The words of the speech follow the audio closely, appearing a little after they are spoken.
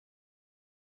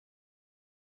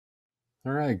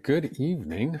All right, good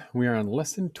evening. We are on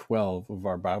lesson 12 of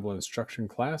our Bible instruction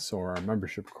class or our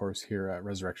membership course here at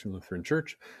Resurrection Lutheran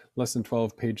Church. Lesson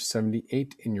 12, page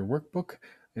 78 in your workbook.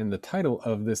 And the title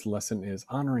of this lesson is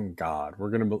Honoring God. We're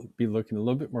going to be looking a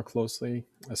little bit more closely,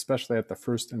 especially at the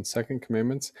first and second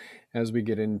commandments as we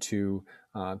get into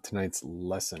tonight's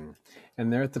lesson.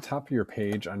 And there at the top of your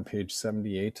page, on page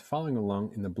 78, following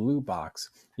along in the blue box,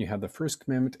 you have the first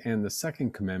commandment and the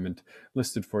second commandment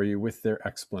listed for you with their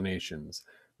explanations.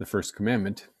 The first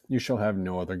commandment, you shall have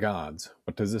no other gods.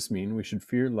 What does this mean? We should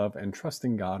fear, love, and trust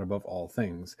in God above all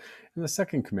things. And the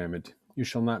second commandment, you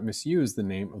shall not misuse the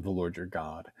name of the Lord your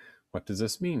God. What does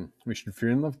this mean? We should fear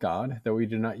and love God, that we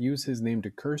do not use his name to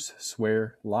curse,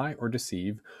 swear, lie, or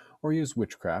deceive, or use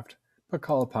witchcraft, but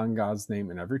call upon God's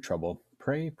name in every trouble,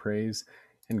 pray, praise,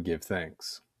 and give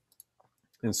thanks.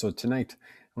 And so tonight,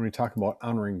 when we talk about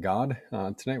honoring God,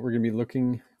 tonight we're going to be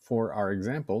looking for our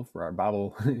example, for our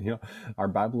Bible, our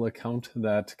Bible account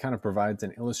that kind of provides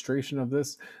an illustration of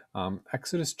this.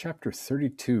 Exodus chapter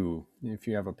 32. If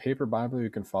you have a paper Bible, you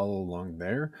can follow along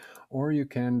there, or you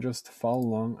can just follow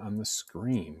along on the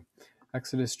screen.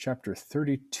 Exodus chapter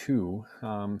 32,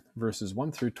 verses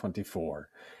 1 through 24.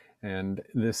 And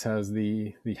this has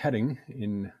the heading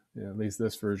in at least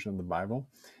this version of the Bible,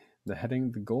 the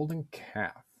heading, the golden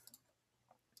calf.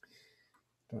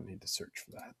 Don't need to search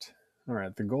for that. All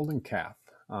right, the golden calf.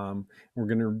 We're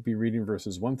going to be reading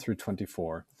verses 1 through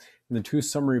 24. And the two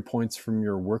summary points from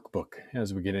your workbook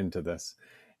as we get into this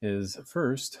is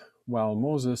first, while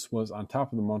Moses was on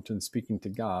top of the mountain speaking to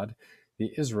God,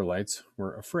 the Israelites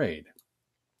were afraid.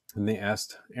 And they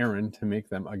asked Aaron to make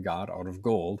them a god out of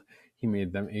gold. He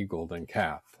made them a golden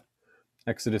calf.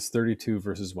 Exodus 32,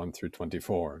 verses 1 through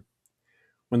 24.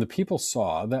 When the people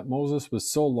saw that Moses was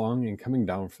so long in coming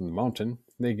down from the mountain,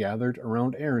 they gathered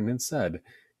around Aaron and said,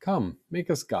 "Come, make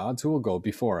us gods who will go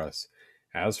before us.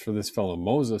 As for this fellow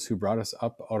Moses who brought us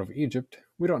up out of Egypt,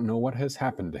 we don't know what has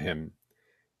happened to him."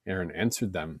 Aaron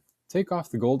answered them, "Take off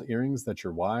the gold earrings that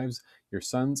your wives, your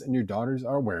sons, and your daughters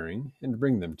are wearing, and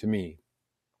bring them to me."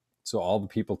 So all the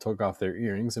people took off their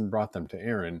earrings and brought them to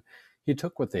Aaron. He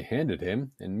took what they handed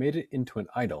him and made it into an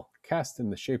idol, cast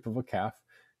in the shape of a calf,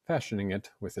 fashioning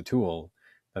it with a tool.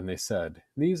 Then they said,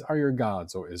 "These are your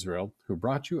gods, O Israel, who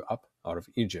brought you up out of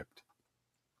Egypt."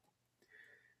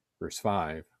 Verse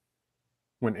 5.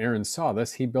 When Aaron saw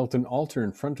this, he built an altar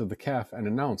in front of the calf and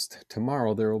announced,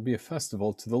 "Tomorrow there will be a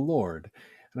festival to the Lord."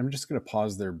 And I'm just going to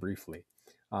pause there briefly.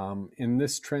 In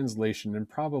this translation, and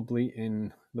probably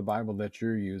in the Bible that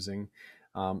you're using,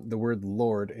 the word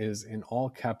Lord is in all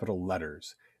capital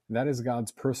letters. That is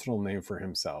God's personal name for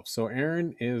himself. So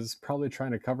Aaron is probably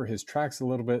trying to cover his tracks a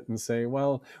little bit and say,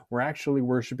 well, we're actually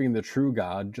worshiping the true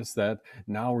God, just that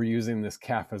now we're using this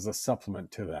calf as a supplement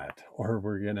to that, or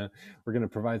we're gonna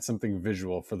provide something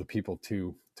visual for the people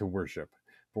to worship,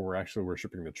 but we're actually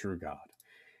worshiping the true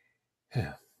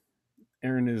God.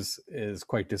 Aaron is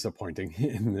quite disappointing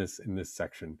in this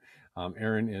section.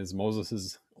 Aaron is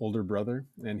Moses' older brother,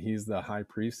 and he's the high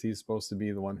priest. He's supposed to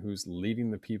be the one who's leading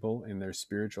the people in their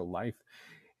spiritual life,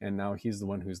 and now he's the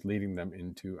one who's leading them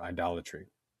into idolatry.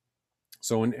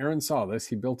 So when Aaron saw this,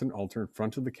 he built an altar in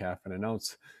front of the calf and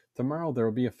announced, "Tomorrow there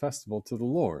will be a festival to the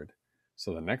Lord."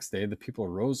 So the next day the people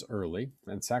rose early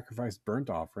and sacrificed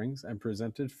burnt offerings and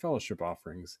presented fellowship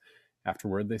offerings.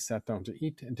 Afterward they sat down to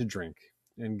eat and to drink,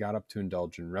 and got up to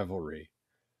indulge in revelry.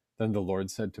 Then the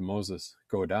Lord said to Moses,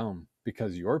 "Go down,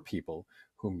 because your people,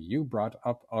 whom you brought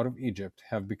up out of Egypt,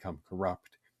 have become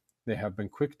corrupt. They have been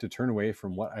quick to turn away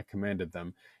from what I commanded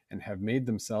them, and have made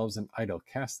themselves an idol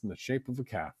cast in the shape of a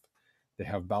calf. They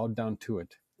have bowed down to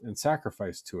it, and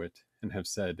sacrificed to it, and have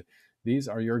said, 'These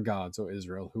are your gods, O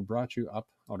Israel, who brought you up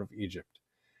out of Egypt.'"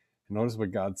 And notice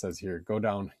what God says here: "Go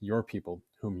down, your people,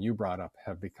 whom you brought up,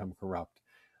 have become corrupt."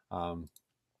 Um,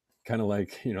 Kind of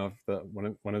like, if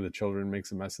one of the children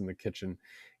makes a mess in the kitchen,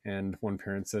 and one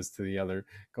parent says to the other,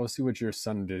 "Go see what your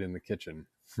son did in the kitchen."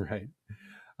 Right?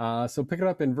 So pick it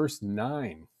up in verse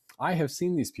 9. "I have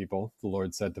seen these people," the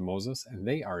Lord said to Moses, "and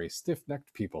they are a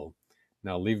stiff-necked people.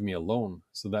 Now leave me alone,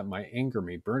 so that my anger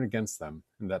may burn against them,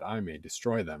 and that I may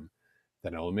destroy them.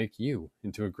 Then I will make you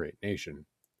into a great nation."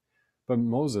 But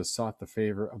Moses sought the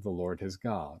favor of the Lord his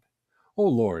God. "O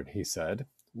Lord," he said,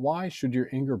 "why should your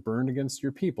anger burn against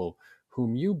your people,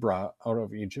 whom you brought out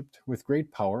of Egypt with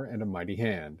great power and a mighty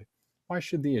hand? Why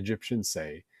should the Egyptians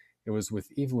say, 'It was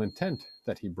with evil intent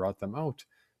that he brought them out,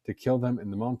 to kill them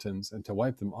in the mountains and to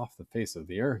wipe them off the face of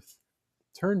the earth'?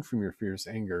 Turn from your fierce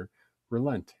anger,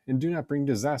 relent, and do not bring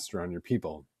disaster on your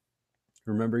people.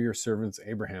 Remember your servants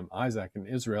Abraham, Isaac, and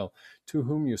Israel, to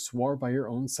whom you swore by your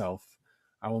own self,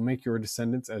 I will make your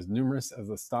descendants as numerous as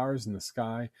the stars in the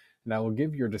sky, and I will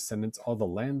give your descendants all the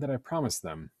land that I promised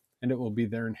them, and it will be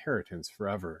their inheritance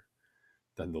forever."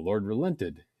 Then the Lord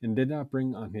relented and did not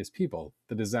bring on his people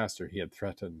the disaster he had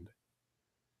threatened.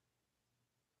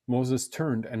 Moses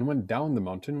turned and went down the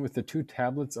mountain with the 2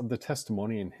 tablets of the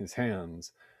testimony in his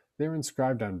hands. They were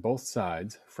inscribed on both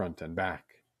sides, front and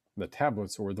back. The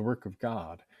tablets were the work of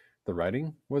God. The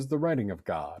writing was the writing of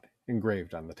God,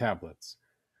 engraved on the tablets.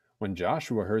 When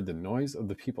Joshua heard the noise of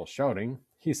the people shouting,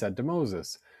 he said to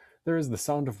Moses, "There is the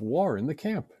sound of war in the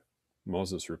camp."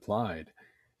 Moses replied,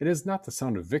 "It is not the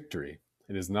sound of victory.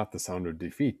 It is not the sound of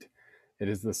defeat. It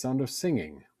is the sound of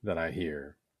singing that I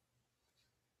hear."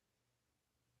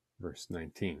 Verse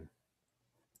 19.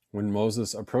 When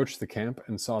Moses approached the camp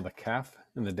and saw the calf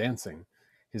and the dancing,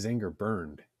 his anger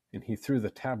burned, and he threw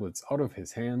the tablets out of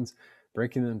his hands,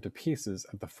 breaking them to pieces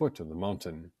at the foot of the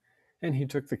mountain. And he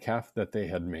took the calf that they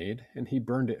had made, and he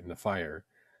burned it in the fire.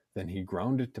 Then he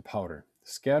ground it to powder,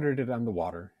 scattered it on the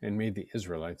water, and made the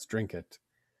Israelites drink it.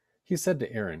 He said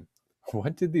to Aaron,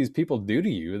 "What did these people do to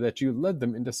you that you led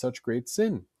them into such great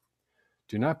sin?"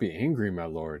 "Do not be angry, my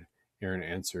lord," Aaron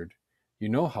answered. "You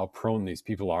know how prone these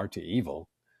people are to evil.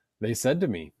 They said to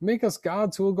me, 'Make us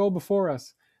gods who will go before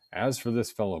us.' As for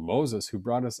this fellow Moses who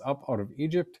brought us up out of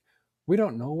Egypt, we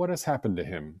don't know what has happened to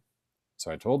him."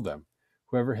 So I told them,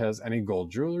 "Whoever has any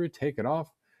gold jewelry, take it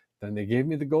off." Then they gave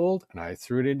me the gold, and I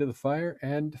threw it into the fire,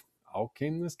 and out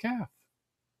came this calf.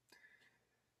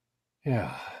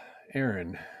 Yeah,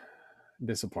 Aaron,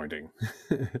 disappointing.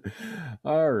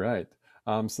 All right.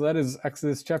 So that is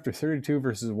Exodus chapter 32,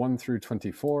 verses 1 through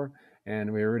 24.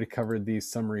 And we already covered these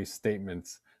summary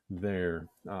statements there.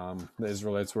 The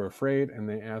Israelites were afraid, and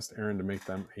they asked Aaron to make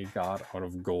them a god out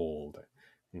of gold.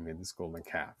 He made this golden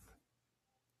calf.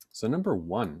 So number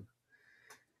 1,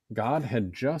 God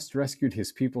had just rescued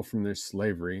his people from their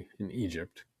slavery in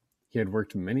Egypt. He had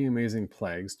worked many amazing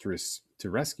plagues to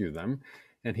rescue them,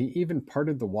 and he even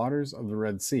parted the waters of the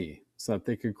Red Sea so that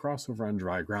they could cross over on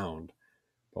dry ground.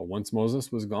 But once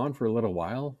Moses was gone for a little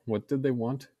while, what did they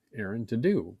want Aaron to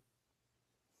do?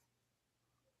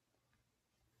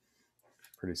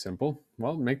 Pretty simple.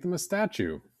 Well, make them a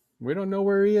statue. We don't know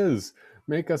where he is.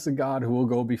 Make us a god who will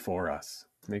go before us.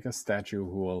 Make a statue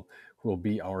who will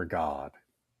be our God.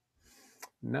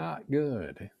 Not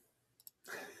good.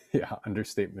 Yeah,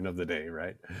 understatement of the day,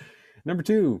 right? Number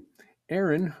 2,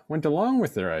 Aaron went along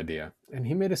with their idea, and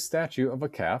he made a statue of a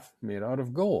calf made out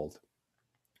of gold.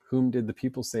 Whom did the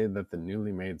people say that the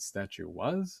newly made statue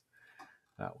was?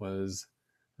 That was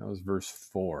verse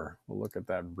 4. We'll look at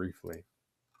that briefly.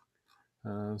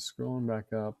 Scrolling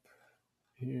back up.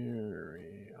 Here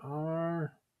we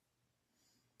are.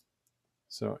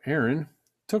 So Aaron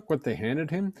took what they handed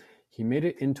him. He made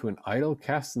it into an idol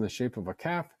cast in the shape of a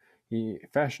calf. He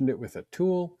fashioned it with a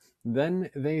tool. Then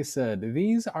they said,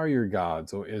 "These are your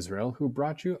gods, O Israel, who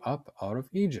brought you up out of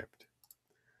Egypt."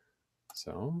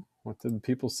 So what did the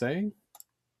people say?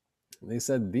 They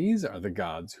said, "These are the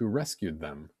gods who rescued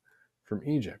them from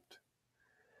Egypt."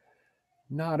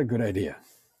 Not a good idea.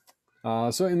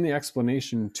 So in the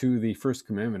explanation to the first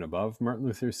commandment above, Martin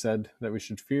Luther said that we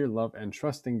should fear, love, and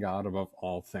trust in God above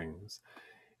all things.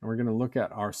 And we're going to look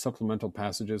at our supplemental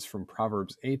passages from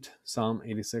Proverbs 8, Psalm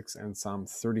 86, and Psalm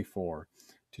 34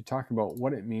 to talk about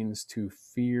what it means to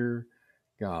fear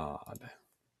God.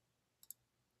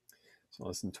 So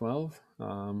lesson 12,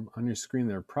 on your screen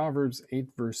there, Proverbs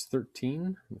 8, verse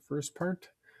 13, the first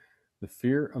part. The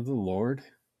fear of the Lord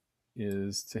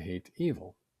is to hate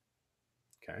evil.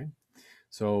 Okay.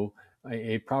 So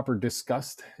a proper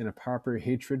disgust and a proper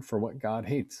hatred for what God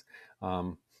hates.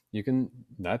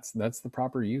 That's the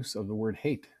proper use of the word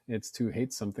hate. It's to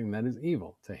hate something that is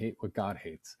evil, to hate what God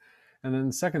hates. And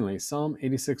then secondly, Psalm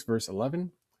 86 verse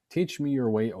 11, "Teach me your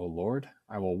way, O Lord.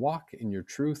 I will walk in your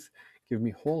truth. Give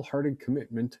me wholehearted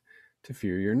commitment to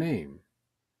fear your name."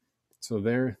 So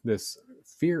there, this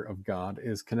fear of God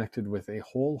is connected with a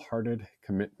wholehearted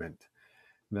commitment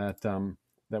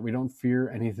that we don't fear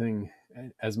anything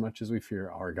as much as we fear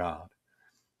our God.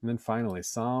 And then finally,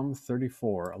 Psalm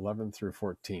 34, 11 through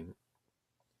 14.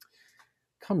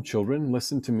 "Come, children,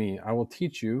 listen to me. I will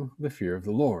teach you the fear of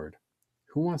the Lord.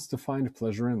 Who wants to find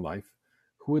pleasure in life?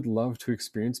 Who would love to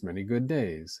experience many good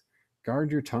days? Guard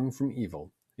your tongue from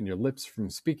evil and your lips from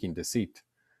speaking deceit.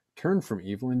 Turn from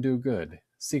evil and do good.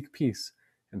 Seek peace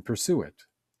and pursue it."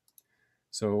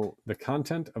 So the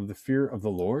content of the fear of the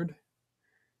Lord,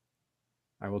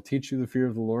 I will teach you the fear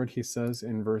of the Lord, he says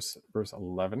in verse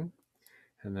 11.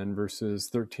 And then verses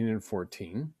 13 and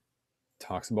 14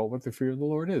 talks about what the fear of the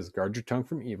Lord is. Guard your tongue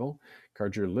from evil.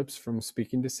 Guard your lips from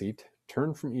speaking deceit.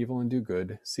 turn from evil and do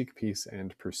good, seek peace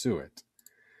and pursue it.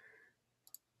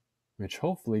 Which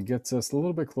hopefully gets us a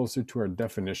little bit closer to our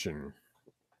definition.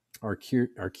 Our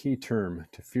key term,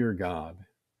 to fear God,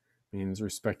 means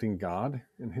respecting God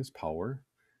and his power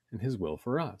and his will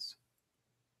for us.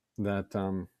 That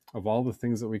of all the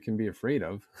things that we can be afraid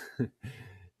of,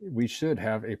 we should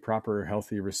have a proper,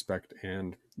 healthy respect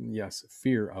and, yes,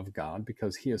 fear of God,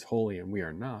 because he is holy and we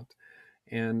are not.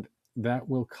 And that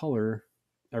will color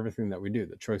everything that we do,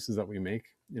 the choices that we make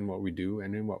in what we do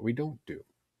and in what we don't do,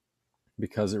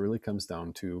 because it really comes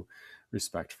down to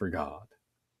respect for God.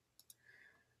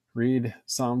 Read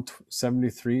Psalm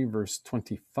 73, verse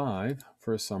 25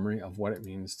 for a summary of what it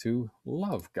means to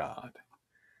love God.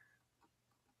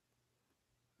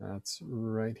 That's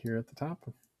right here at the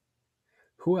top.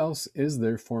 Who else is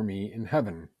there for me in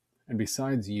heaven? And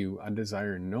besides you, I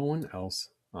desire no one else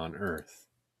on earth.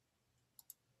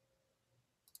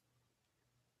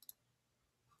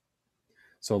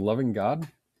 So loving God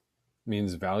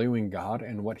means valuing God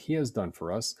and what he has done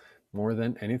for us more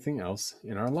than anything else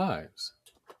in our lives.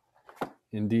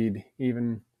 Indeed,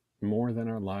 even more than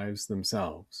our lives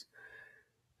themselves.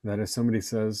 That if somebody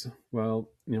says, well,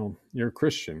 you're a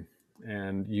Christian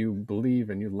and you believe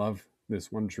and you love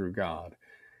this one true God,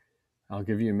 I'll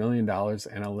give you $1 million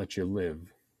and I'll let you live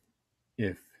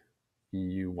if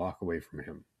you walk away from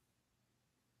him.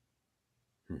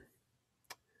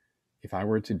 If I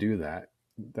were to do that,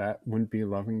 that wouldn't be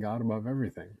loving God above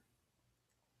everything.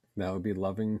 That would be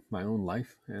loving my own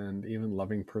life and even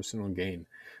loving personal gain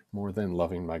more than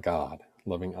loving my God,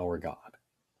 loving our God.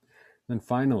 Then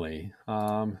finally,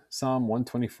 Psalm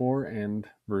 124 and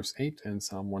verse 8 and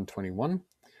Psalm 121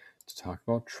 to talk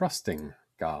about trusting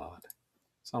God.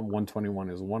 Psalm 121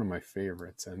 is one of my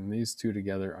favorites, and these two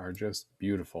together are just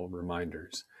beautiful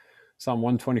reminders. Psalm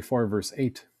 124 verse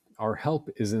 8, our help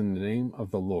is in the name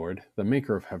of the Lord, the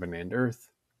maker of heaven and earth.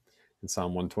 And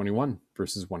Psalm 121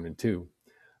 verses 1 and 2,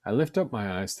 I lift up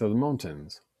my eyes to the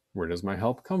mountains. Where does my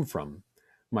help come from?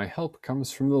 My help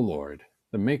comes from the Lord,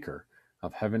 the maker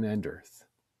of heaven and earth.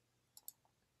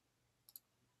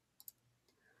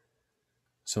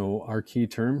 So our key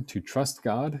term, to trust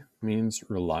God, means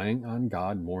relying on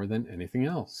God more than anything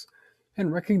else,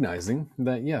 and recognizing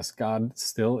that, yes, God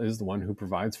still is the one who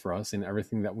provides for us in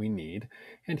everything that we need,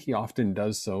 and he often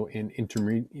does so in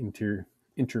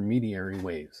intermediary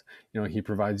ways. He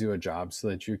provides you a job so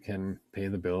that you can pay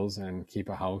the bills and keep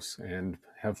a house and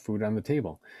have food on the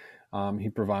table. He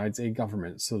provides a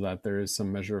government so that there is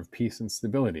some measure of peace and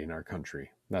stability in our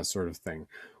country, that sort of thing,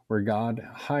 where God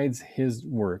hides his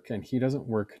work and he doesn't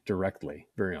work directly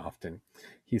very often.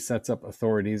 He sets up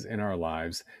authorities in our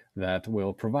lives that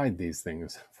will provide these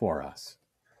things for us.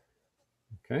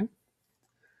 Okay.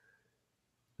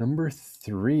 Number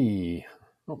 3.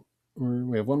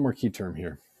 We have one more key term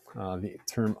here, the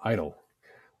term idol.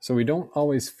 So we don't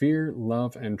always fear,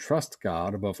 love, and trust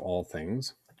God above all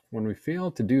things. When we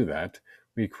fail to do that,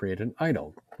 we create an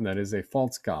idol, that is a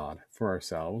false god, for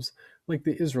ourselves, like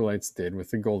the Israelites did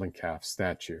with the golden calf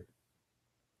statue.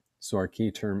 So our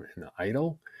key term, an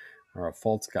idol, or a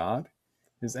false god,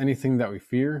 is anything that we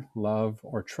fear, love,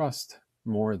 or trust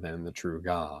more than the true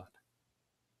God.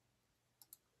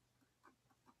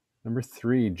 Number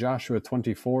 3, Joshua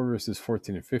 24, verses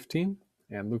 14 and 15,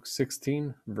 and Luke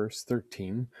 16, verse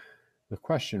 13. The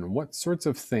question, what sorts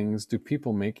of things do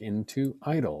people make into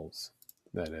idols?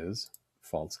 That is,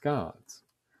 false gods.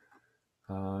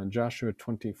 Joshua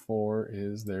 24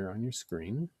 is there on your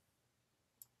screen.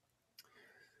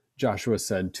 Joshua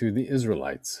said to the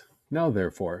Israelites, now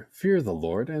therefore, fear the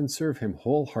Lord and serve him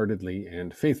wholeheartedly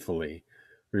and faithfully.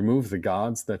 Remove the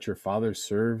gods that your fathers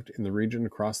served in the region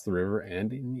across the river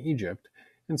and in Egypt,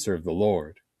 and serve the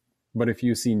Lord. But if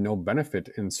you see no benefit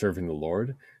in serving the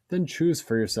Lord, then choose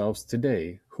for yourselves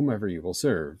today whomever you will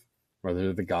serve,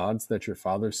 whether the gods that your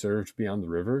fathers served beyond the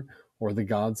river, or the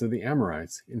gods of the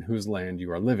Amorites in whose land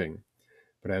you are living.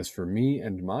 But as for me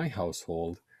and my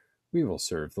household, we will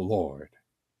serve the Lord.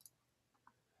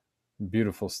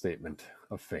 Beautiful statement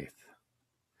of faith.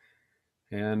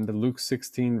 And Luke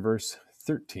 16, verse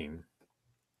 13,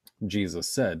 Jesus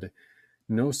said,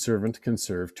 no servant can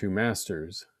serve two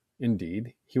masters.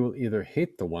 Indeed, he will either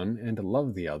hate the one and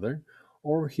love the other,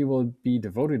 or he will be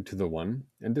devoted to the one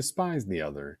and despise the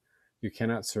other. You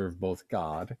cannot serve both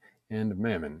God and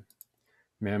mammon.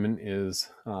 Mammon is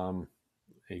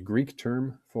a Greek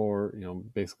term for,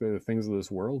 basically the things of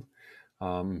this world.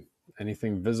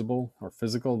 Anything visible or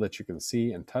physical that you can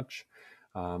see and touch.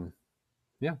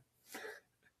 Yeah.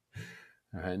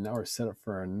 All right, now we're set up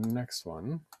for our next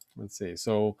one. Let's see.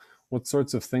 So what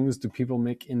sorts of things do people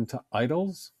make into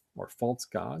idols or false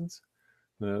gods?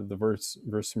 the verse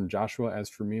from Joshua, as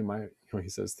for me and my, he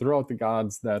says, throw out the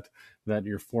gods that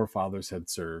your forefathers had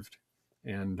served.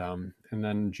 And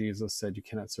then Jesus said, you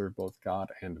cannot serve both God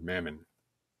and mammon.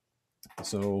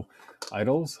 So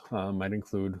idols might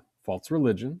include false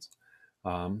religions,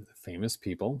 famous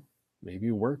people,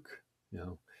 maybe work,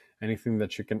 anything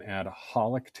that you can add a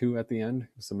holic to at the end.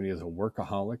 If somebody is a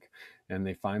workaholic and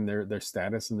they find their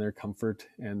status and their comfort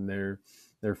and their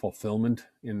fulfillment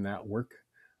in that work.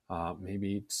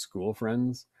 Maybe school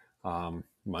friends,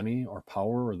 money or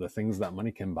power or the things that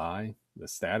money can buy, the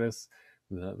status,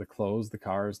 the clothes, the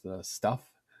cars, the stuff,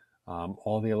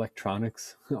 all the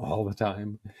electronics all the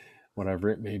time, whatever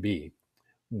it may be.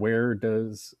 Where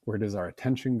does our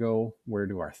attention go? Where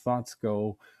do our thoughts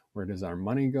go? Where does our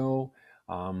money go?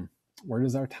 Where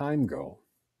does our time go?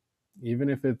 Even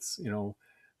if it's,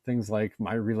 things like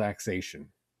my relaxation,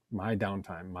 my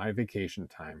downtime, my vacation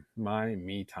time, my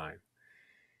me time.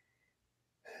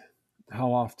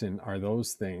 How often are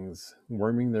those things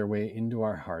worming their way into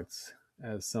our hearts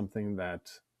as something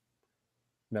that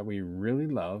we really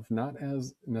love, not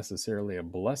as necessarily a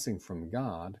blessing from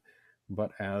God,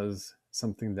 but as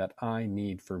something that I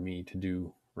need for me to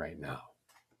do right now?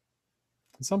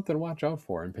 Something to watch out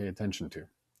for and pay attention to.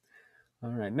 All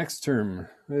right, next term.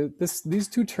 These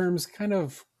two terms kind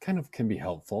of can be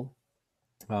helpful.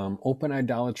 Open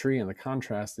idolatry, and the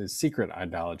contrast is secret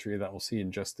idolatry that we'll see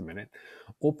in just a minute.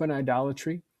 Open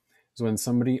idolatry is when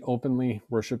somebody openly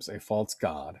worships a false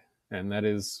god, and that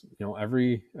is,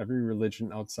 every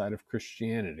religion outside of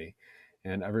Christianity,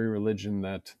 and every religion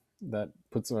that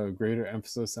puts a greater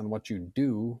emphasis on what you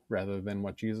do rather than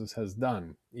what Jesus has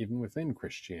done, even within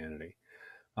Christianity.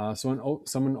 So when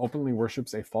someone openly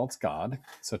worships a false god,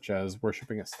 such as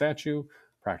worshiping a statue,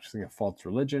 practicing a false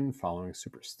religion, following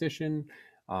superstition,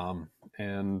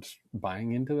 and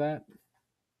buying into that,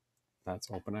 that's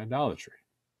open idolatry.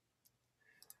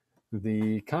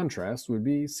 The contrast would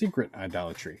be secret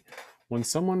idolatry. When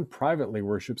someone privately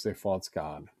worships a false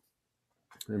god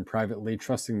and privately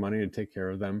trusting money to take care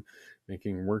of them,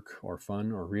 making work or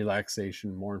fun or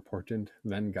relaxation more important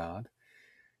than God.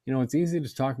 It's easy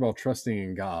to talk about trusting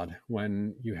in God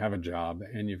when you have a job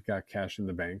and you've got cash in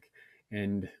the bank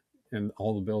and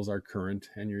all the bills are current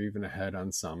and you're even ahead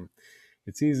on some.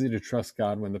 It's easy to trust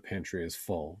God when the pantry is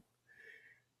full.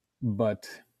 But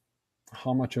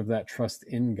how much of that trust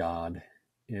in God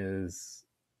is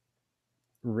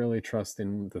really trust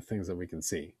in the things that we can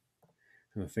see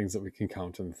and the things that we can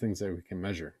count and the things that we can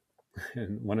measure?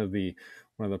 And one of the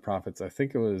prophets, I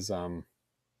think it was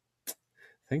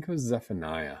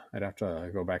Zephaniah. I'd have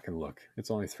to go back and look. It's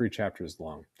only 3 chapters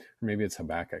long. Or maybe it's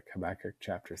Habakkuk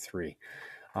chapter 3,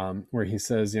 where he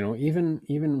says,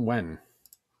 even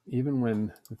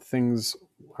when things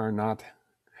are not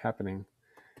happening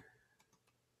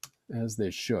as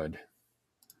they should.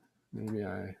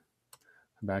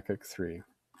 Habakkuk 3.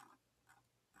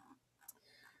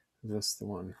 Is this the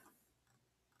one?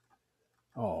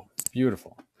 Oh,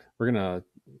 beautiful. We're going to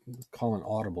call an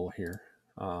audible here.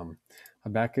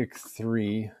 Habakkuk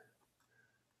 3,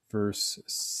 verse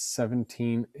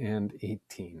 17 and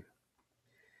 18.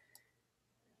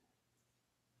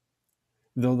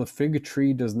 Though the fig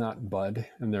tree does not bud,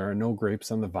 and there are no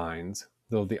grapes on the vines,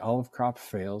 though the olive crop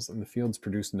fails, and the fields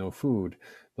produce no food,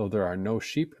 though there are no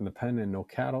sheep in the pen and no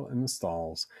cattle in the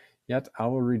stalls, yet I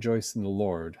will rejoice in the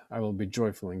Lord. I will be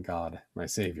joyful in God, my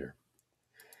Savior.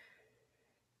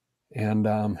 And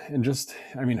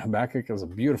Habakkuk is a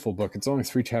beautiful book. It's only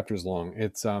 3 chapters long.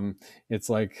 It's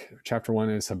like chapter 1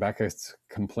 is Habakkuk's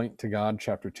complaint to God.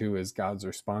 Chapter 2 is God's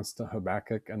response to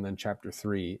Habakkuk, and then chapter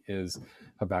 3 is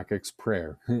Habakkuk's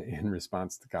prayer in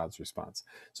response to God's response.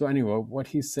 So anyway, what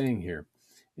he's saying here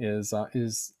is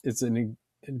it's a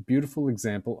beautiful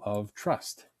example of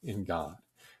trust in God.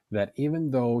 That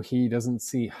even though he doesn't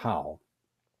see how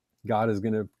God is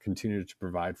going to continue to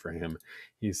provide for him,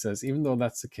 he says, even though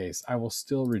that's the case, I will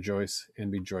still rejoice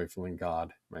and be joyful in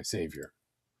God, my Savior.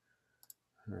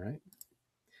 All right.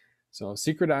 So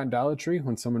secret idolatry,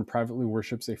 when someone privately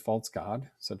worships a false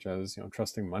god, such as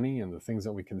trusting money and the things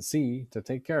that we can see to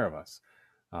take care of us,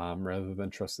 rather than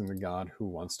trusting the God who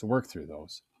wants to work through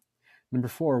those. Number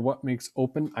 4, what makes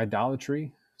open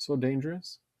idolatry so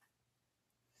dangerous?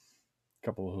 A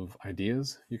couple of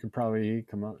ideas. You could probably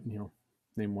come out,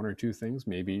 name 1 or 2 things.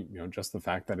 Maybe just the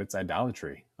fact that it's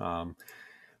idolatry.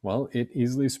 Well, it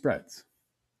easily spreads.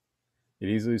 It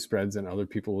easily spreads, and other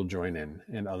people will join in,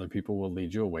 and other people will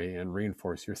lead you away and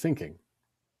reinforce your thinking.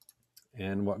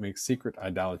 And what makes secret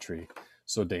idolatry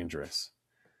so dangerous?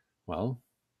 Well,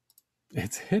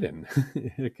 it's hidden.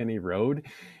 It can erode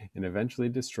and eventually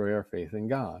destroy our faith in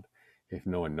God. If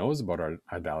no one knows about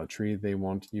idolatry, they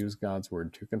won't use God's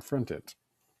word to confront it.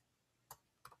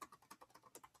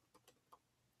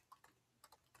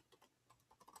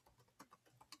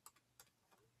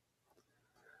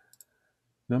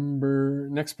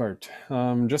 Next part,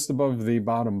 just above the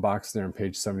bottom box there on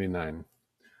page 79.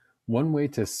 One way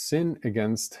to sin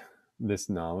against this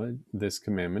knowledge, this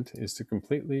commandment, is to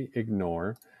completely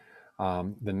ignore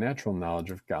the natural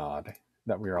knowledge of God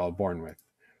that we are all born with.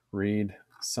 Read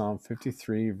Psalm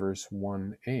 53, verse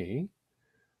 1a,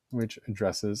 which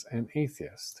addresses an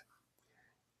atheist.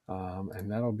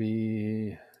 And that'll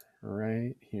be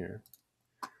right here.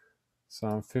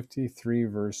 Psalm 53,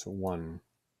 verse 1.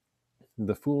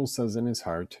 The fool says in his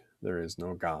heart, there is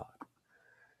no God.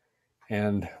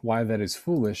 And why that is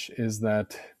foolish is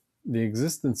that the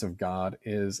existence of God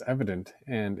is evident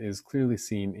and is clearly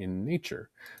seen in nature.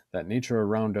 That nature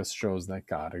around us shows that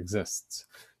God exists.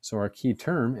 So our key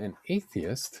term, an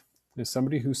atheist, is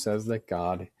somebody who says that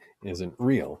God isn't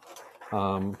real.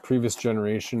 Previous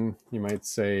generation, you might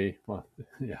say, well,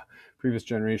 yeah, previous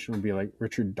generation would be like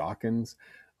Richard Dawkins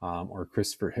or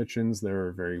Christopher Hitchens.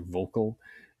 They're very vocal,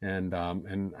 and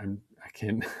I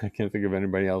can't think of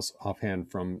anybody else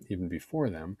offhand from even before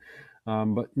them.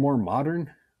 But more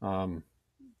modern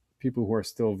people who are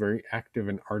still very active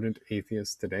and ardent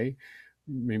atheists today,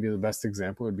 maybe the best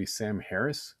example would be Sam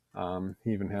Harris.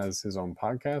 He even has his own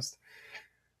podcast,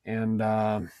 and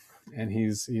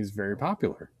he's very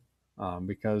popular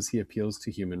because he appeals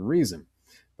to human reason.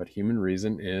 But human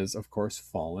reason is, of course,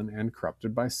 fallen and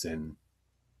corrupted by sin.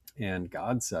 And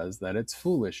God says that it's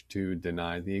foolish to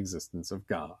deny the existence of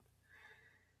God.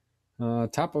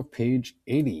 Top of page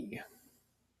 80.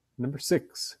 Number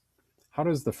 6. How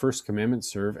does the first commandment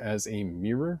serve as a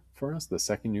mirror for us, the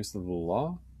second use of the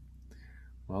law?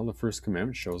 Well, the first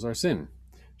commandment shows our sin.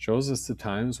 Shows us the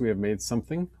times we have made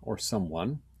something or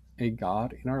someone a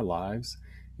God in our lives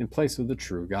in place of the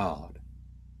true God.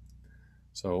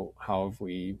 So how have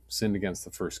we sinned against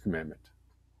the first commandment?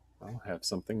 Well, have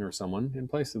something or someone in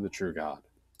place of the true God.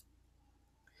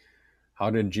 How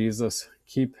did Jesus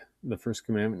keep the first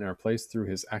commandment in our place? Through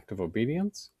his act of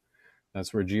obedience.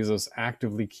 That's where Jesus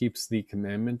actively keeps the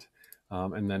commandment,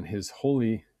 and then his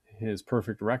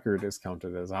perfect record is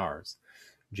counted as ours.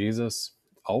 Jesus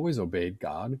always obeyed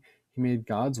God. He made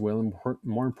God's will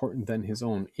more important than his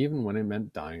own, even when it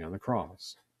meant dying on the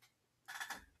cross.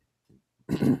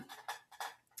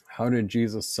 How did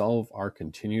Jesus solve our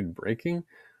continued breaking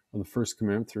of the first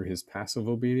commandment through his passive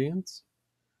obedience?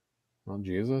 Well,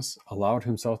 Jesus allowed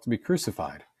himself to be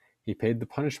crucified. He paid the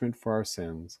punishment for our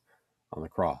sins on the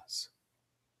cross.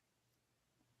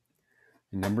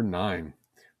 And number 9,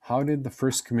 how did the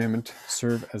first commandment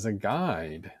serve as a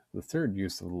guide, the third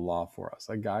use of the law for us,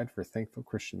 a guide for thankful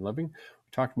Christian living?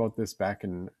 We talked about this back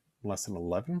in lesson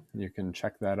 11. You can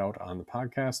check that out on the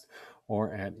podcast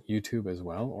or at YouTube as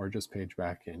well, or just page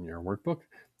back in your workbook.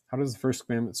 How does the first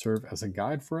commandment serve as a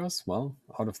guide for us? Well,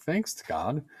 out of thanks to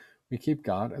God, we keep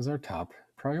God as our top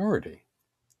priority.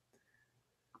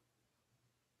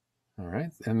 All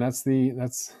right, and that's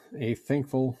a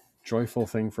thankful, joyful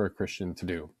thing for a Christian to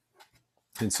do.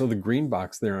 And so the green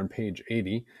box there on page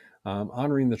 80,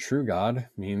 honoring the true God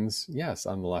means, yes,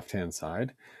 on the left-hand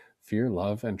side, fear,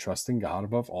 love, and trust in God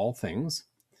above all things,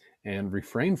 and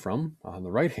refrain from, on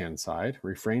the right-hand side,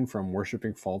 refrain from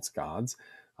worshiping false gods,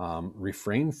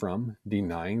 refrain from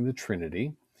denying the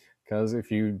Trinity, because if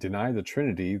you deny the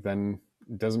Trinity, then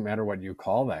it doesn't matter what you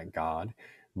call that God,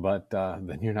 but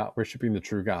then you're not worshiping the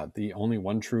true God. The only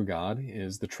one true God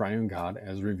is the triune God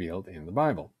as revealed in the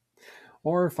Bible.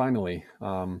 Or finally,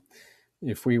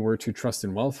 if we were to trust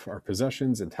in wealth, our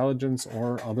possessions, intelligence,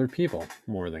 or other people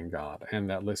more than God, and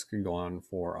that list could go on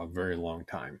for a very long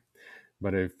time.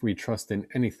 But if we trust in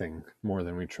anything more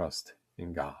than we trust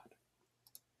in God.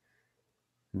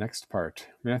 Next part,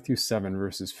 Matthew 7,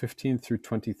 verses 15 through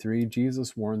 23,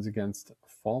 Jesus warns against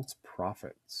false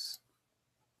prophets.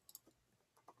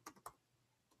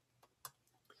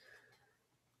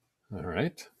 All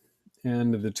right.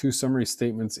 And the two summary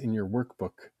statements in your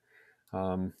workbook.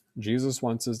 Jesus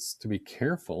wants us to be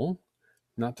careful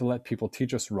not to let people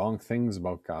teach us wrong things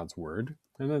about God's word.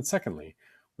 And then secondly,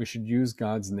 we should use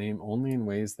God's name only in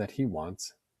ways that he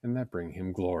wants and that bring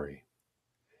him glory.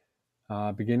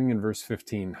 Beginning in verse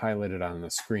 15, highlighted on the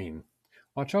screen.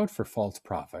 Watch out for false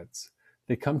prophets.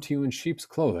 They come to you in sheep's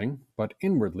clothing, but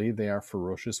inwardly they are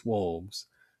ferocious wolves.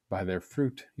 By their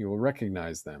fruit you will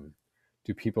recognize them.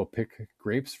 Do people pick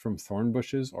grapes from thorn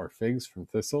bushes or figs from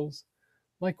thistles?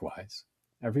 Likewise,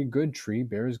 every good tree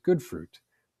bears good fruit,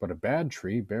 but a bad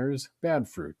tree bears bad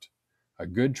fruit. A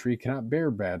good tree cannot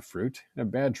bear bad fruit, and a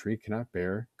bad tree cannot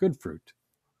bear good fruit.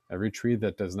 Every tree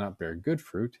that does not bear good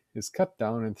fruit is cut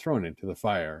down and thrown into the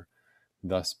fire.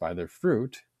 Thus, by their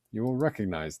fruit, you will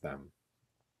recognize them.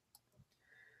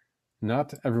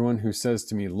 Not everyone who says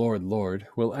to me, Lord, Lord,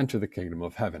 will enter the kingdom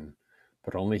of heaven,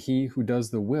 but only he who does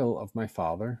the will of my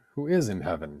Father who is in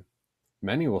heaven.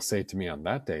 Many will say to me on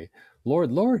that day,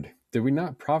 Lord, Lord, did we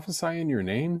not prophesy in your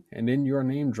name, and in your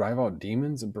name drive out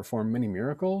demons and perform many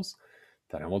miracles?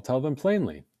 Then I will tell them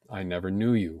plainly, I never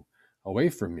knew you. Away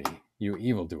from me, you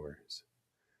evildoers.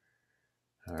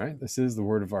 All right, this is the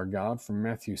word of our God from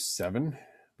Matthew 7,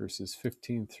 verses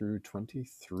 15 through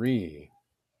 23.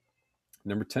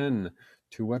 Number 10,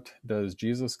 to what does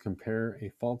Jesus compare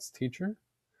a false teacher?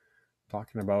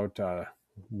 Talking about a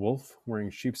wolf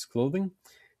wearing sheep's clothing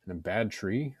and a bad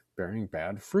tree bearing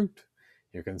bad fruit.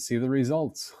 You can see the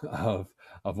results of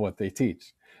what they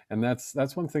teach. And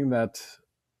that's one thing that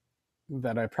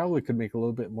I probably could make a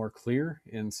little bit more clear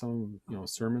in some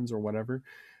sermons or whatever,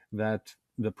 that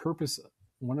the purpose,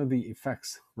 one of the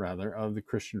effects rather of the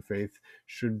Christian faith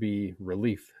should be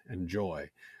relief and joy.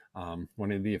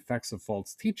 One of the effects of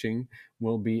false teaching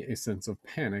will be a sense of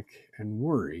panic and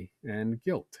worry and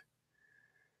guilt.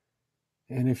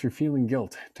 And if you're feeling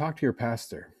guilt, talk to your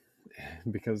pastor,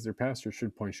 because their pastor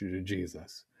should point you to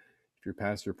Jesus. If your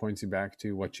pastor points you back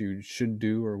to what you should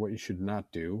do or what you should not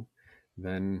do,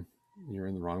 then you're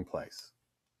in the wrong place.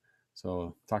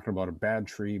 So talking about a bad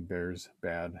tree bears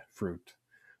bad fruit.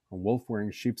 A wolf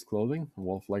wearing sheep's clothing, a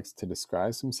wolf likes to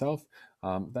disguise himself.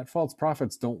 That false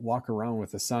prophets don't walk around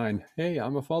with a sign, hey,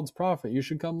 I'm a false prophet, you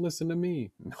should come listen to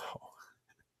me. No.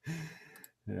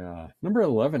 Yeah. Number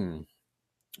 11,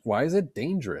 why is it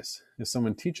dangerous if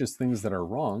someone teaches things that are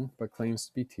wrong but claims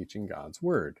to be teaching God's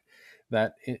word?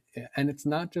 And it's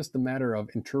not just a matter of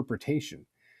interpretation.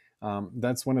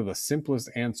 That's one of the simplest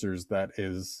answers that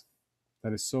is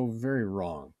so very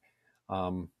wrong.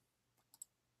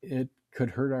 It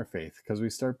could hurt our faith because we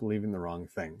start believing the wrong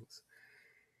things.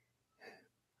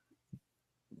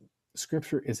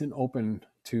 Scripture isn't open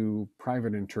to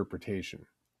private interpretation.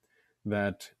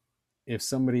 That if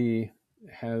somebody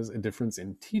has a difference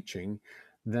in teaching,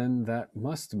 then that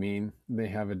must mean they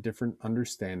have a different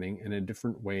understanding and a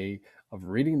different way of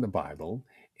reading the Bible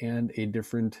and a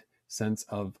different sense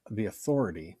of the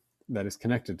authority that is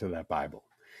connected to that Bible.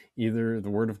 Either the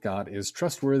Word of God is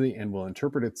trustworthy and will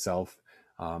interpret itself.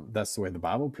 That's the way the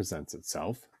Bible presents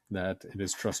itself, that it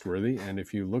is trustworthy. And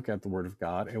if you look at the Word of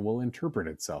God, it will interpret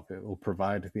itself. It will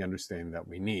provide the understanding that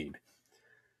we need.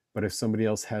 But if somebody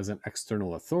else has an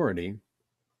external authority,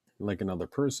 like another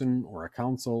person or a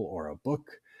council or a book,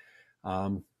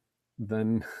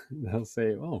 then they'll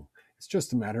say, oh, it's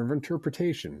just a matter of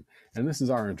interpretation. And this is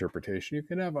our interpretation. You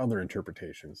can have other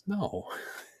interpretations. No,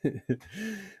 the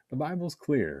Bible's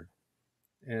clear.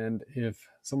 And if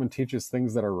someone teaches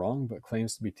things that are wrong but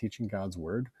claims to be teaching God's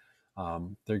word,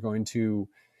 they're going to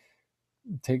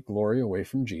take glory away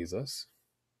from Jesus.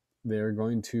 They're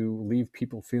going to leave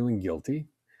people feeling guilty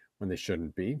when they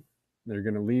shouldn't be. They're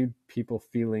going to leave people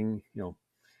feeling,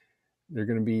 they're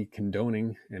going to be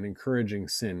condoning and encouraging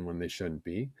sin when they shouldn't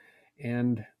be.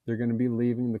 And they're going to be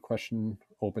leaving the question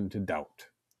open to doubt.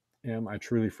 Am I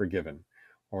truly forgiven?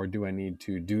 Or do I need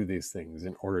to do these things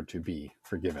in order to be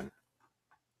forgiven?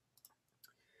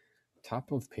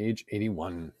 Top of page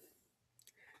 81.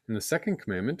 In the second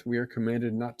commandment, we are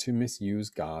commanded not to misuse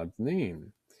God's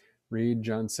name. Read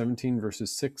John 17,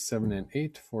 verses 6, 7, and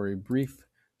 8 for a brief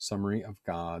summary of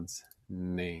God's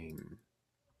name.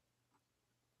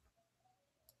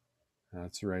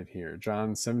 That's right here.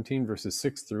 John 17, verses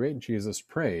 6 through 8, Jesus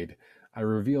prayed, I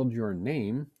revealed your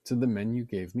name to the men you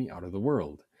gave me out of the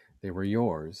world. They were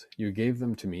yours. You gave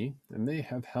them to me, and they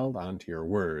have held on to your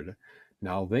word.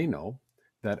 Now they know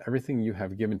that everything you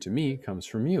have given to me comes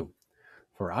from you.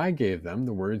 For I gave them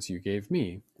the words you gave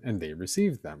me, and they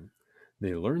received them.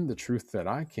 They learned the truth that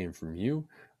I came from you.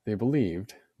 They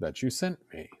believed that you sent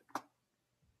me.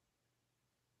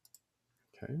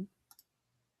 Okay.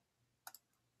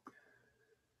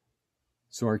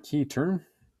 So our key term,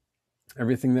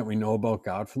 everything that we know about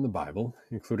God from the Bible,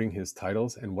 including his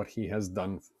titles and what he has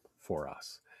done for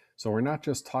us. So we're not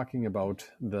just talking about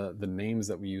the names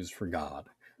that we use for God,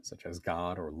 such as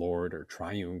God or Lord or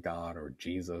Triune God or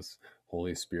Jesus,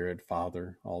 Holy Spirit,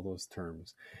 Father, all those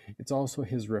terms. It's also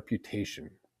his reputation.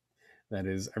 That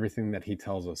is everything that he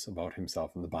tells us about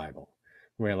himself in the Bible.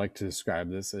 The way I like to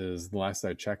describe this is, the last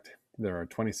I checked, there are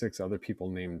 26 other people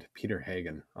named Peter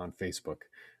Hagen on Facebook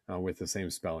with the same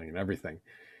spelling and everything.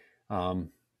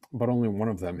 But only one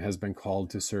of them has been called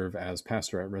to serve as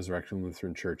pastor at Resurrection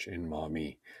Lutheran Church in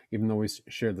Maumee. Even though we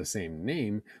share the same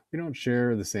name, we don't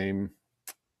share the same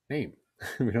name.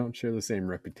 We don't share the same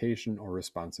reputation or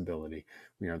responsibility.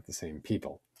 We aren't the same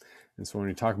people. And so when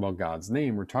we talk about God's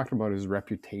name, we're talking about his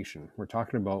reputation. We're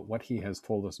talking about what he has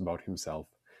told us about himself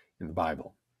in the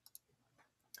Bible.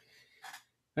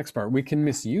 Next part, we can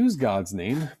misuse God's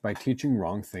name by teaching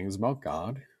wrong things about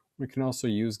God. We can also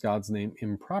use God's name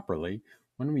improperly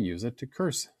when we use it to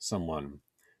curse someone.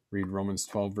 Read Romans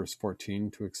 12, verse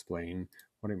 14 to explain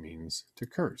what it means to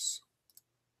curse.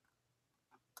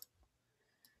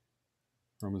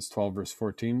 Romans 12, verse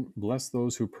 14, bless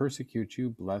those who persecute you,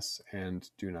 bless and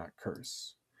do not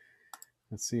curse.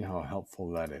 Let's see how helpful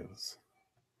that is.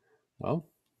 Well,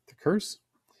 to curse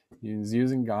is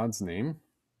using God's name.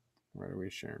 Where are we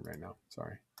sharing right now?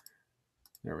 Sorry.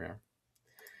 There we are.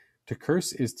 To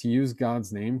curse is to use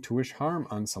God's name to wish harm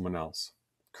on someone else.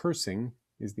 Cursing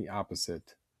is the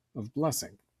opposite of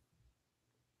blessing.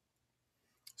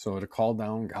 So to call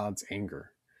down God's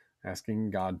anger, asking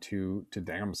God to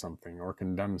damn something or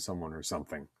condemn someone or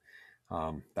something,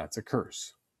 that's a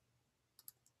curse.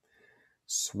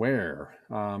 Swear.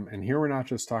 And here we're not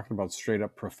just talking about straight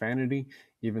up profanity,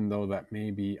 even though that may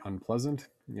be unpleasant.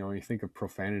 You think of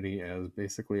profanity as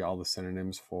basically all the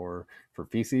synonyms for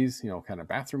feces, kind of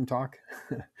bathroom talk.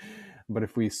 But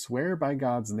if we swear by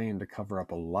God's name to cover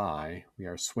up a lie, we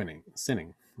are sinning.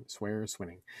 Swear is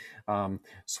sinning.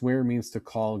 Swear means to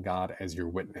call God as your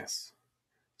witness.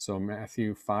 So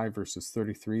Matthew 5, verses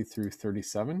 33 through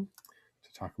 37,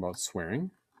 to talk about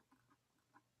swearing.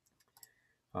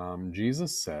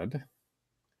 Jesus said,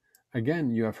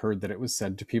 again, you have heard that it was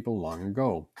said to people long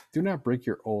ago, do not break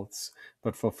your oaths,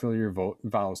 but fulfill your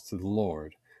vows to the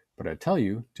Lord. But I tell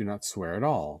you, do not swear at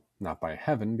all, not by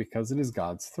heaven, because it is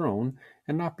God's throne,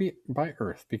 and not by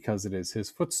earth, because it is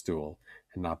his footstool,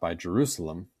 and not by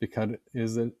Jerusalem, because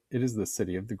it is the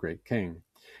city of the great king.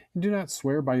 And do not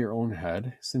swear by your own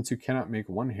head, since you cannot make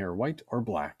one hair white or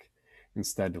black.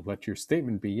 Instead, let your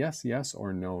statement be yes, yes,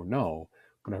 or no, no.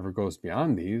 Whatever goes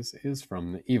beyond these is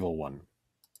from the evil one.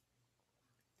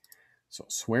 So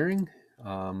swearing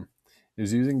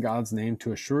is using God's name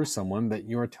to assure someone that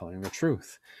you are telling the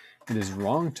truth. It is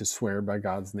wrong to swear by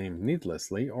God's name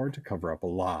needlessly or to cover up a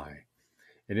lie.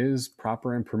 It is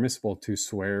proper and permissible to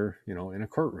swear, in a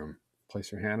courtroom.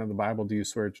 Place your hand on the Bible. Do you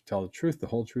swear to tell the truth, the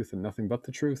whole truth, and nothing but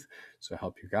the truth? So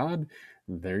help you God.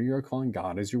 There you are calling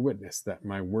God as your witness that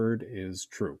my word is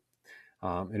true.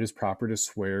 It is proper to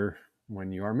swear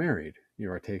when you are married.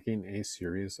 You are taking a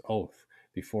serious oath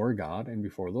before God and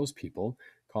before those people,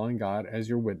 calling God as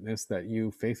your witness that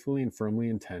you faithfully and firmly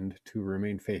intend to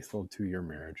remain faithful to your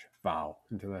marriage vow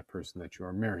and to that person that you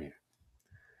are marrying.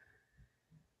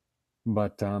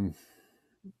 But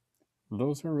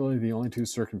those are really the only two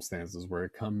circumstances where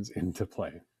it comes into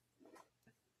play.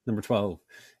 Number 12,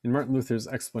 in Martin Luther's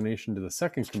explanation to the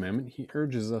second commandment, he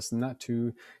urges us not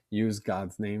to use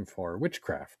God's name for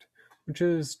witchcraft, which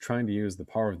is trying to use the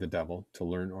power of the devil to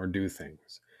learn or do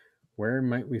things. Where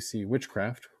might we see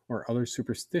witchcraft or other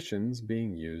superstitions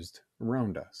being used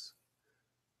around us?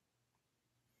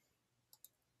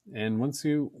 And once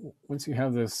you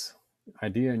have this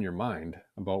idea in your mind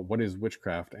about what is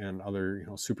witchcraft and other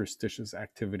superstitious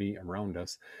activity around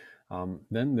us,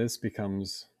 then this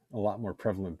becomes a lot more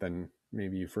prevalent than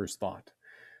maybe you first thought.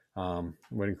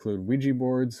 Would include Ouija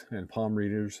boards and palm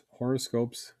readers,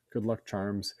 horoscopes, good luck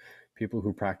charms, people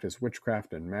who practice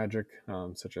witchcraft and magic,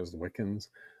 such as Wiccans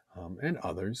and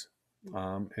others.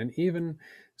 And even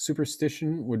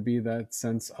superstition would be that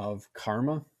sense of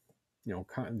karma.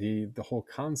 The whole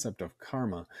concept of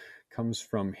karma comes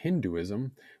from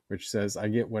Hinduism, which says I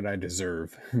get what I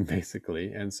deserve,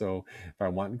 basically. And so if I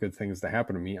want good things to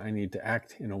happen to me, I need to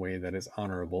act in a way that is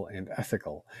honorable and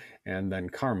ethical. And then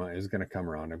karma is going to come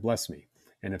around and bless me.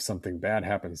 And if something bad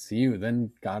happens to you,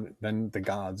 then the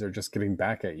gods are just getting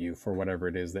back at you for whatever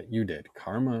it is that you did.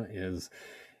 Karma is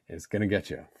going to get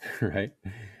you, right?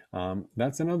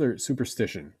 That's another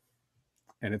superstition.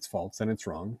 And it's false and it's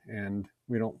wrong. And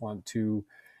we don't want to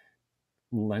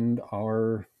lend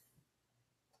our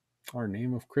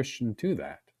name of Christian to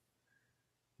that.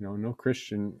 No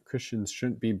Christians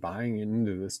shouldn't be buying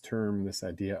into this term, this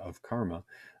idea of karma.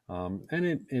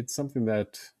 And it's something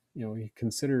that, you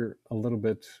consider a little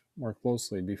bit more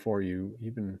closely before you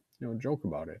even, joke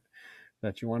about it.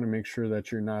 That you want to make sure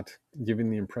that you're not giving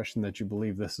the impression that you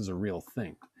believe this is a real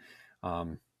thing,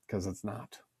 because it's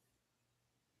not.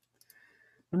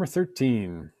 Number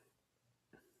 13.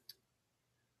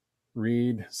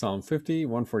 Read Psalm 50,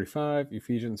 145,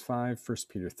 Ephesians 5, 1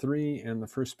 Peter 3, and the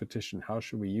first petition, how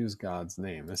should we use God's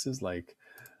name? This is like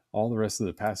all the rest of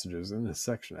the passages in this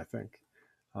section, I think.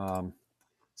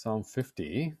 Psalm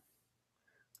 50,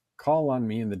 Call on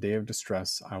me in the day of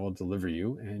distress. I will deliver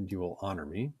you, and you will honor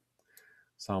me.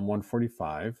 Psalm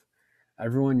 145.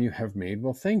 Everyone you have made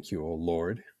will thank you, O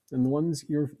Lord, and the ones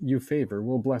you favor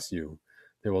will bless you.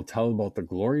 They will tell about the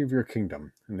glory of your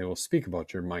kingdom, and they will speak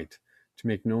about your might, to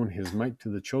make known his might to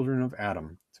the children of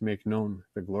Adam, to make known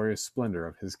the glorious splendor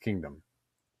of his kingdom.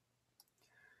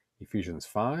 Ephesians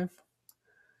 5.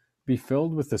 Be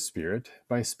filled with the Spirit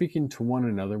by speaking to one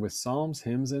another with psalms,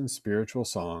 hymns, and spiritual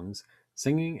songs,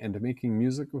 singing and making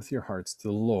music with your hearts to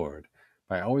the Lord,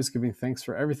 by always giving thanks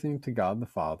for everything to God the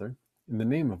Father, in the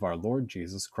name of our Lord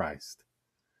Jesus Christ.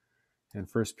 And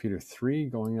 1 Peter 3,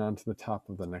 going on to the top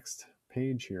of the next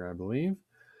page here, I believe.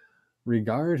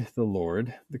 Regard the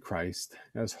Lord, the Christ,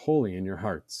 as holy in your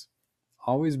hearts.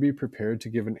 Always be prepared to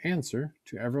give an answer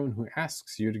to everyone who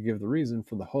asks you to give the reason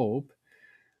for the hope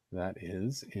that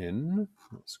is in,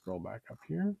 let's scroll back up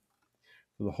here,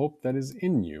 for the hope that is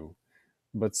in you,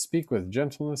 but speak with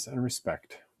gentleness and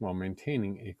respect while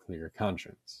maintaining a clear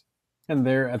conscience. And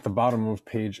there at the bottom of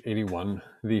page 81,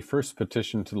 the first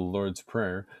petition to the Lord's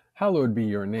Prayer, hallowed be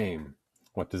your name.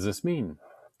 What does this mean?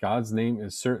 God's name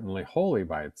is certainly holy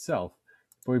by itself,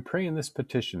 but we pray in this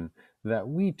petition that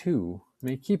we too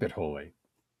may keep it holy.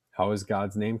 How is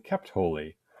God's name kept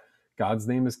holy? God's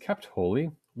name is kept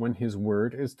holy when his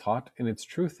word is taught in its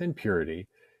truth and purity,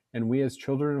 and we as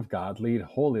children of God lead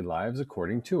holy lives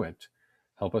according to it.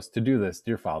 Help us to do this,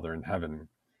 dear Father in heaven.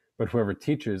 But whoever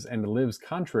teaches and lives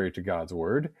contrary to God's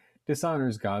word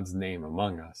dishonors God's name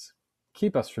among us.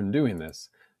 Keep us from doing this,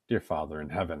 dear Father in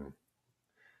heaven.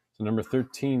 So number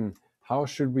 13, how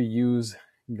should we use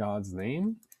God's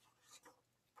name?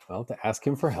 Well, to ask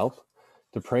him for help,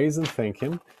 to praise and thank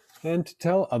him, and to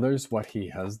tell others what he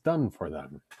has done for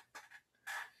them.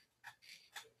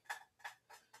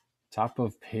 Top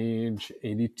of page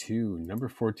 82, number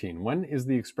 14. When is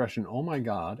the expression, oh my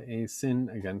God, a sin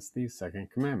against the second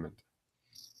commandment?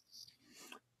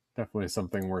 Definitely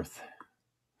something worth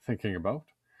thinking about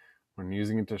when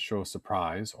using it to show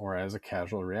surprise or as a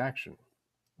casual reaction.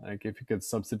 Like if you could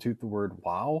substitute the word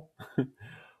wow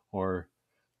or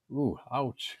ooh,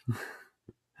 ouch,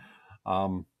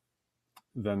 then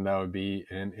that would be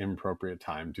an inappropriate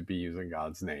time to be using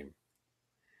God's name.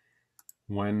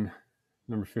 When,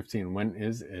 number 15, when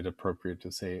is it appropriate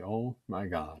to say, oh my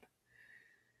God?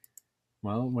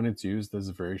 Well, when it's used as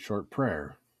a very short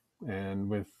prayer and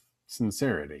with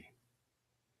sincerity.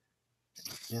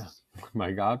 Yeah,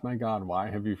 my God, why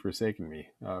have you forsaken me?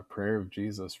 Prayer of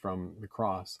Jesus from the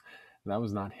cross. That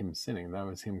was not him sinning. That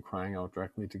was him crying out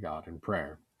directly to God in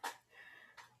prayer.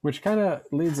 Which kind of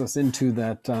leads us into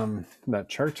that that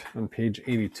chart on page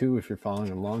 82, if you're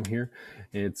following along here.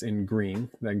 It's in green,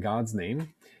 that God's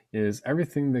name is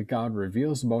everything that God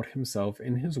reveals about himself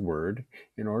in his word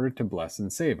in order to bless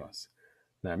and save us.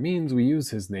 That means we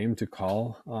use his name to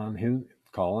call on him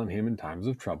in times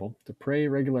of trouble, to pray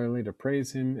regularly, to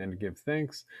praise him, and to give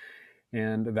thanks.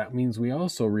 And that means we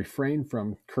also refrain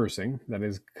from cursing, that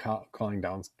is, calling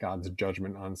down God's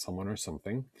judgment on someone or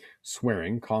something,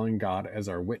 swearing, calling God as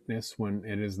our witness when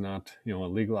it is not, a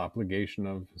legal obligation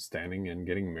of standing and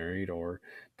getting married or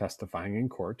testifying in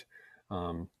court.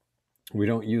 We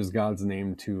don't use God's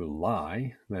name to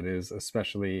lie, that is,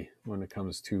 especially when it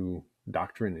comes to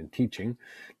doctrine and teaching,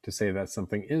 to say that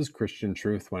something is Christian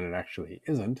truth when it actually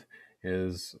isn't,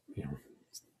 is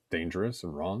dangerous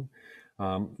and wrong.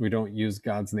 We don't use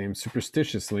God's name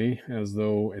superstitiously as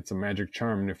though it's a magic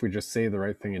charm. And if we just say the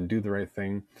right thing and do the right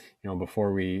thing,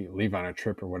 before we leave on a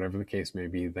trip or whatever the case may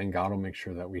be, then God will make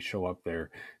sure that we show up there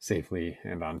safely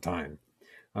and on time.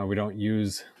 We don't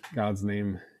use God's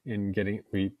name in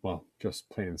just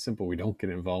plain and simple, we don't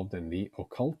get involved in the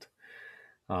occult.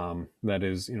 That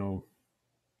is,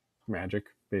 magic,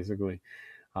 basically.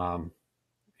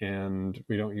 And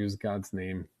we don't use God's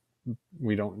name.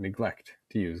 We don't neglect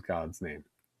to use God's name.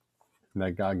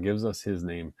 That God gives us his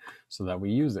name so that we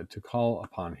use it to call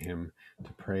upon him,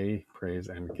 to pray, praise,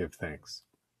 and give thanks.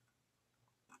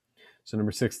 So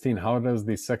number 16, how does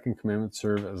the second commandment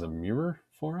serve as a mirror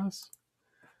for us?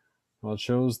 Well, it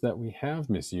shows that we have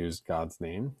misused God's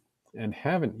name and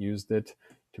haven't used it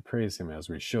to praise him as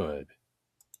we should.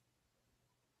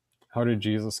 How did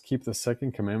Jesus keep the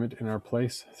second commandment in our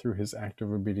place? Through his act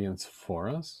of obedience for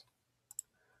us.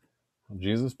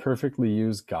 Jesus perfectly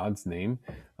used God's name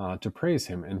to praise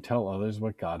him and tell others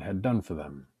what God had done for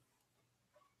them.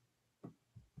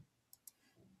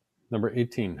 Number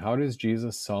 18, how did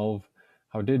Jesus solve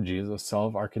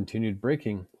our continued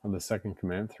breaking of the second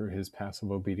commandment through his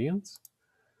passive obedience?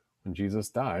 When Jesus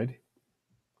died,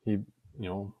 he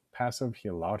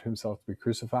allowed himself to be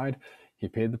crucified. He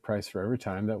paid the price for every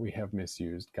time that we have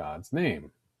misused God's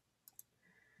name.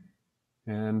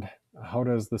 And how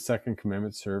does the second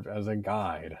commandment serve as a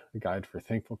guide for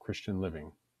thankful Christian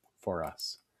living for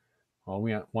us? Well,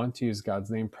 we want to use God's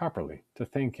name properly to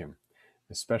thank Him,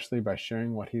 especially by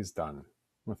sharing what He's done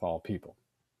with all people.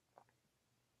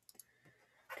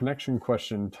 Connection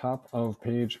question, top of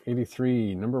page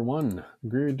 83. Number 1,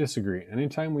 agree or disagree?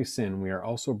 Anytime we sin, we are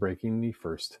also breaking the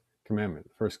first commandment.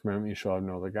 The first commandment, you shall have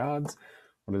no other gods.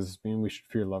 What does this mean? We should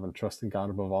fear, love, and trust in God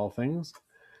above all things.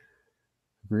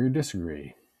 Agree or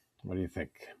disagree? What do you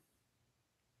think?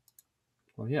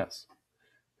 Well, yes,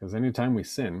 because anytime we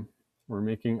sin, we're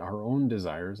making our own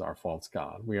desires our false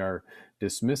God. We are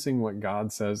dismissing what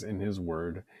God says in His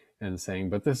Word and saying,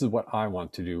 but this is what I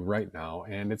want to do right now,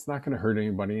 and it's not going to hurt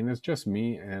anybody, and it's just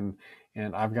me, and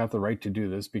I've got the right to do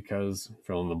this because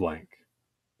fill in the blank,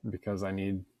 because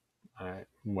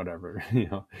whatever,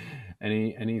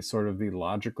 any sort of the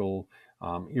logical,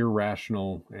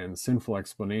 irrational, and sinful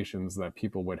explanations that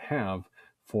people would have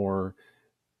for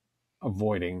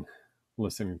avoiding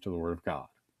listening to the Word of God.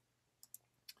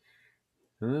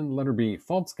 And then letter B,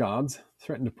 false gods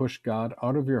threaten to push God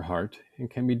out of your heart and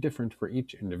can be different for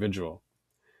each individual.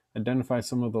 Identify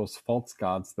some of those false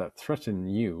gods that threaten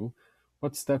you.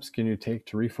 What steps can you take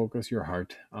to refocus your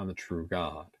heart on the true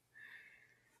God?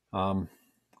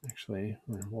 Actually,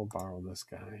 we'll borrow this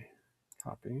guy.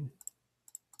 Copy,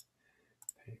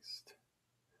 paste.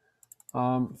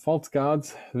 False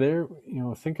gods, there,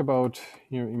 think about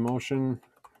emotion,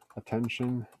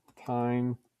 attention,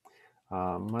 time,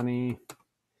 money,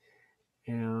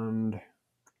 and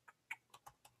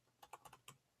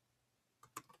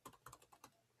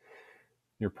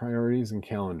your priorities and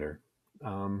calendar,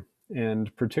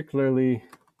 and particularly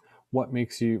what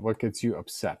gets you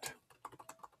upset.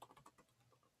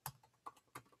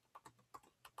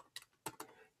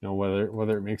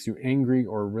 Whether it makes you angry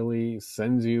or really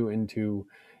sends you into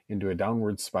a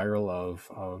downward spiral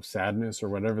of sadness or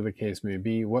whatever the case may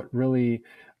be. What really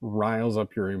riles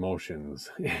up your emotions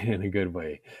in a good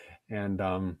way, and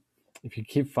if you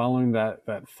keep following that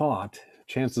thought,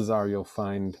 chances are you'll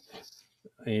find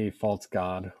a false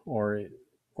god or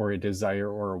a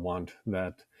desire or a want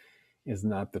that is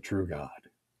not the true God.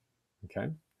 Okay?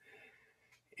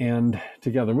 And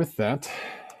together with that,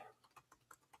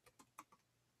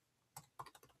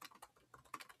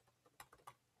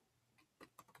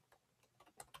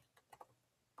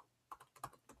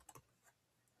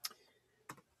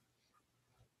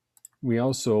 we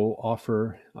also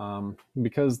offer,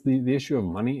 because the issue of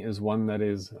money is one that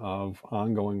is of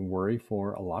ongoing worry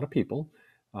for a lot of people.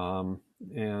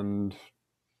 And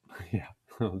yeah,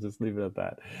 I'll just leave it at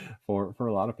that for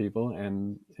a lot of people.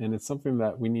 And it's something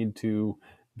that we need to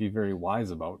be very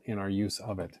wise about in our use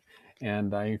of it.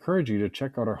 And I encourage you to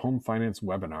check out our home finance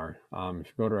webinar. If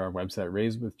you go to our website,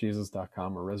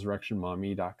 raisedwithjesus.com or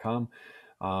resurrectionmommy.com,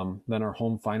 then our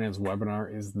home finance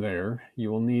webinar is there.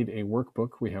 You will need a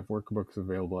workbook. We have workbooks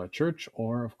available at church,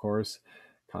 or of course,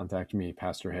 contact me,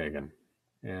 Pastor Hagen,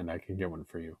 and I can get one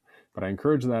for you. But I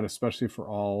encourage that, especially for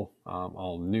all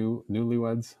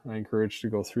newlyweds. I encourage to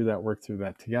go through that, work through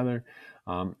that together,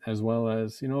 as well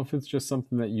as, if it's just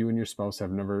something that you and your spouse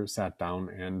have never sat down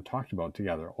and talked about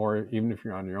together, or even if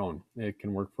you're on your own. It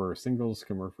can work for singles,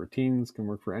 can work for teens, can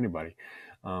work for anybody.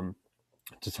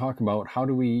 To talk about how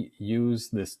do we use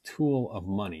this tool of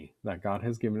money that God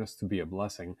has given us to be a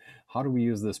blessing. How do we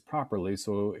use this properly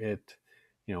so it,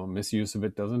 misuse of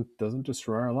it doesn't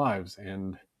destroy our lives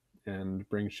and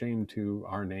bring shame to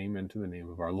our name and to the name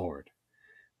of our Lord.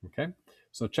 Okay,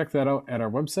 so check that out at our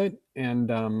website, and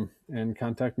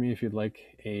contact me if you'd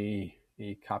like a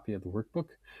copy of the workbook.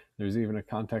 There's even a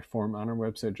contact form on our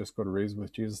website. Just go to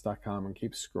raisedwithjesus.com and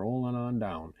keep scrolling on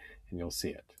down, and you'll see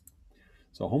it.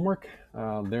 So homework,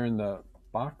 there in the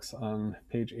box on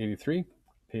page 83,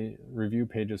 review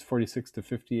pages 46 to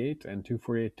 58 and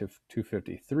 248 to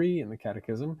 253 in the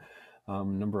Catechism,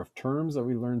 number of terms that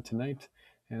we learned tonight,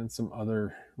 and some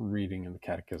other reading in the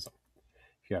Catechism.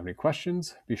 If you have any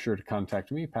questions, be sure to contact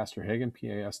me, Pastor Hagen,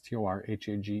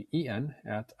 PastorHagen,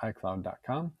 at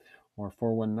iCloud.com, or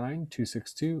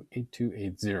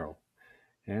 419-262-8280.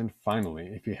 And finally,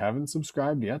 if you haven't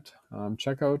subscribed yet,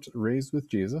 check out Raised with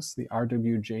Jesus, the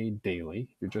RWJ Daily.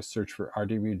 If you just search for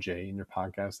RWJ in your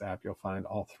podcast app, you'll find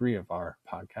all 3 of our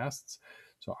podcasts.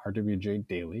 So RWJ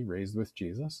Daily, Raised with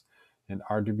Jesus, and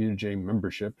RWJ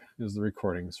Membership is the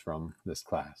recordings from this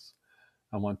class.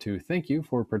 I want to thank you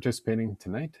for participating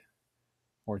tonight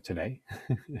or today,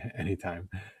 anytime.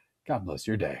 God bless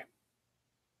your day.